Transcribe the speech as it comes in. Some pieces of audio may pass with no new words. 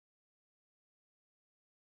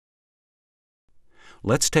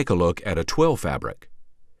Let's take a look at a twill fabric.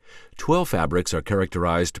 Twill fabrics are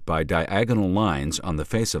characterized by diagonal lines on the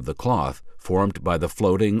face of the cloth formed by the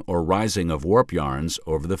floating or rising of warp yarns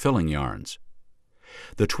over the filling yarns.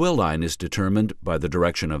 The twill line is determined by the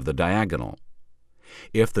direction of the diagonal.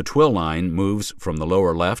 If the twill line moves from the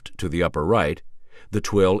lower left to the upper right, the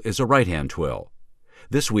twill is a right-hand twill.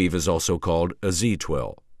 This weave is also called a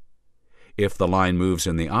Z-twill. If the line moves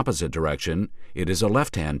in the opposite direction, it is a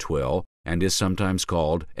left-hand twill and is sometimes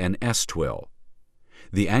called an S-twill.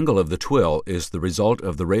 The angle of the twill is the result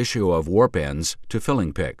of the ratio of warp ends to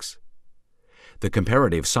filling picks. The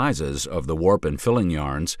comparative sizes of the warp and filling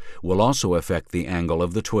yarns will also affect the angle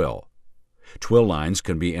of the twill. Twill lines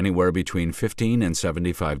can be anywhere between 15 and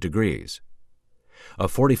 75 degrees. A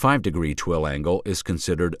 45-degree twill angle is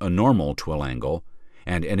considered a normal twill angle,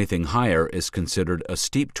 and anything higher is considered a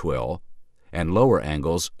steep twill, and lower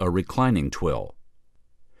angles a reclining twill.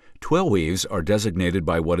 Twill weaves are designated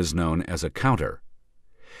by what is known as a counter.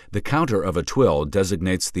 The counter of a twill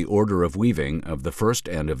designates the order of weaving of the first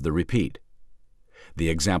end of the repeat. The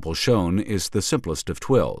example shown is the simplest of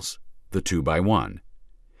twills, the 2x1.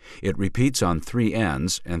 It repeats on 3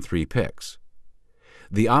 ends and 3 picks.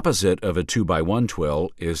 The opposite of a 2x1 twill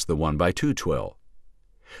is the 1x2 twill.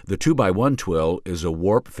 The 2x1 twill is a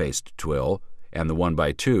warp-faced twill, and the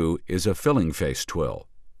 1x2 is a filling-faced twill.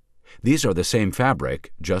 These are the same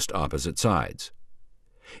fabric, just opposite sides.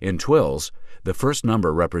 In twills, the first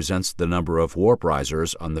number represents the number of warp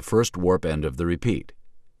risers on the first warp end of the repeat.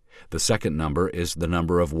 The second number is the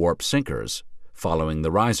number of warp sinkers, following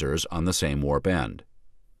the risers on the same warp end.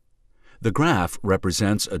 The graph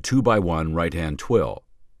represents a 2x1 right-hand twill.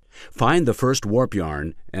 Find the first warp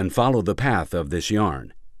yarn and follow the path of this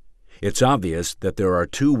yarn. It's obvious that there are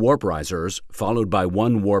 2 warp risers followed by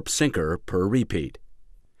 1 warp sinker per repeat.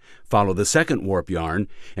 Follow the second warp yarn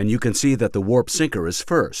and you can see that the warp sinker is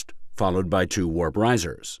first, followed by 2 warp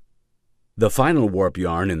risers. The final warp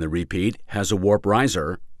yarn in the repeat has a warp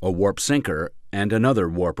riser, a warp sinker, and another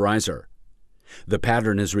warp riser. The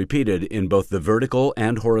pattern is repeated in both the vertical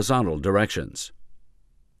and horizontal directions.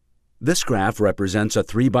 This graph represents a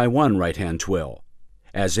 3x1 right-hand twill.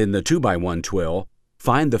 As in the 2x1 twill,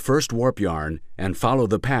 find the first warp yarn and follow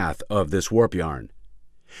the path of this warp yarn.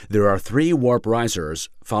 There are 3 warp risers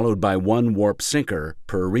followed by 1 warp sinker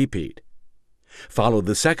per repeat. Follow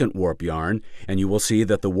the second warp yarn and you will see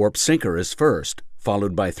that the warp sinker is first,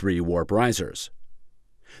 followed by 3 warp risers.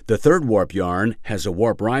 The third warp yarn has a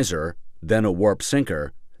warp riser, then a warp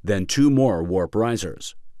sinker, then 2 more warp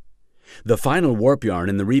risers. The final warp yarn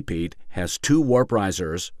in the repeat has 2 warp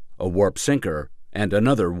risers, a warp sinker, and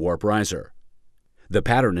another warp riser. The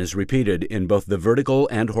pattern is repeated in both the vertical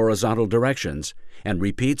and horizontal directions and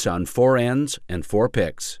repeats on 4 ends and 4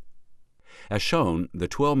 picks. As shown, the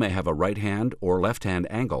twill may have a right-hand or left-hand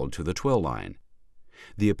angle to the twill line.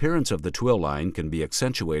 The appearance of the twill line can be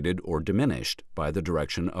accentuated or diminished by the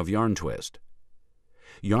direction of yarn twist.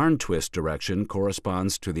 Yarn twist direction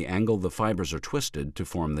corresponds to the angle the fibers are twisted to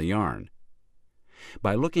form the yarn.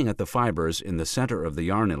 By looking at the fibers in the center of the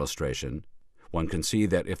yarn illustration, one can see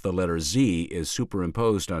that if the letter Z is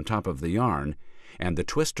superimposed on top of the yarn and the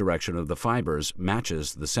twist direction of the fibers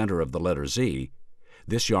matches the center of the letter Z,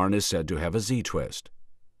 this yarn is said to have a Z-twist.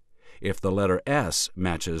 If the letter S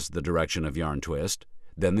matches the direction of yarn twist,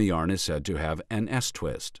 then the yarn is said to have an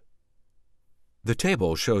S-twist. The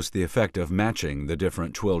table shows the effect of matching the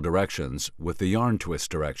different twill directions with the yarn twist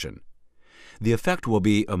direction. The effect will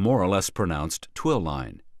be a more or less pronounced twill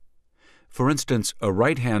line. For instance, a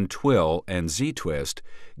right-hand twill and Z-twist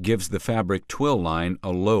gives the fabric twill line a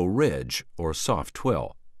low ridge or soft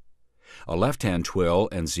twill. A left-hand twill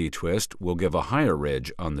and Z-twist will give a higher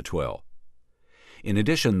ridge on the twill. In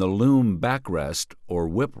addition, the loom backrest or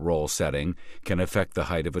whip roll setting can affect the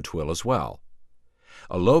height of a twill as well.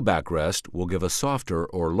 A low backrest will give a softer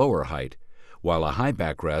or lower height, while a high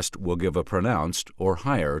backrest will give a pronounced or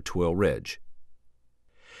higher twill ridge.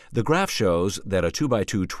 The graph shows that a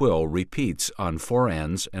 2x2 twill repeats on 4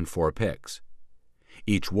 ends and 4 picks.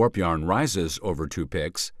 Each warp yarn rises over 2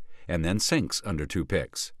 picks and then sinks under 2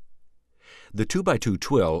 picks. The 2x2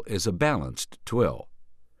 twill is a balanced twill.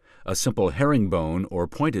 A simple herringbone or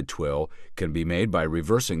pointed twill can be made by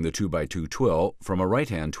reversing the 2x2 twill from a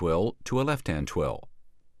right-hand twill to a left-hand twill.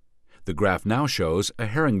 The graph now shows a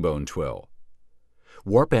herringbone twill.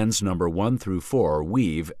 Warp ends number 1 through 4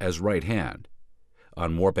 weave as right hand.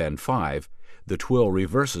 On warp end 5, the twill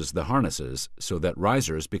reverses the harnesses so that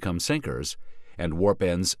risers become sinkers, and warp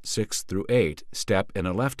ends 6 through 8 step in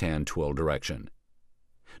a left-hand twill direction.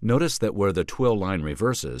 Notice that where the twill line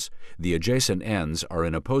reverses, the adjacent ends are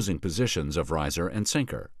in opposing positions of riser and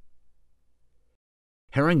sinker.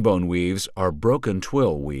 Herringbone weaves are broken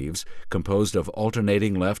twill weaves composed of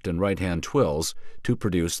alternating left and right-hand twills to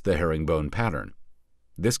produce the herringbone pattern.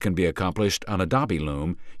 This can be accomplished on a dobby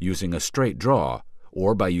loom using a straight draw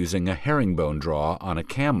or by using a herringbone draw on a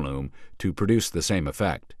cam loom to produce the same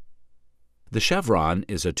effect. The chevron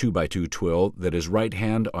is a 2x2 twill that is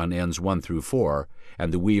right-hand on ends 1 through 4,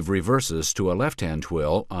 and the weave reverses to a left-hand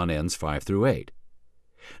twill on ends 5 through 8.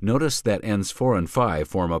 Notice that ends 4 and 5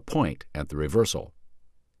 form a point at the reversal.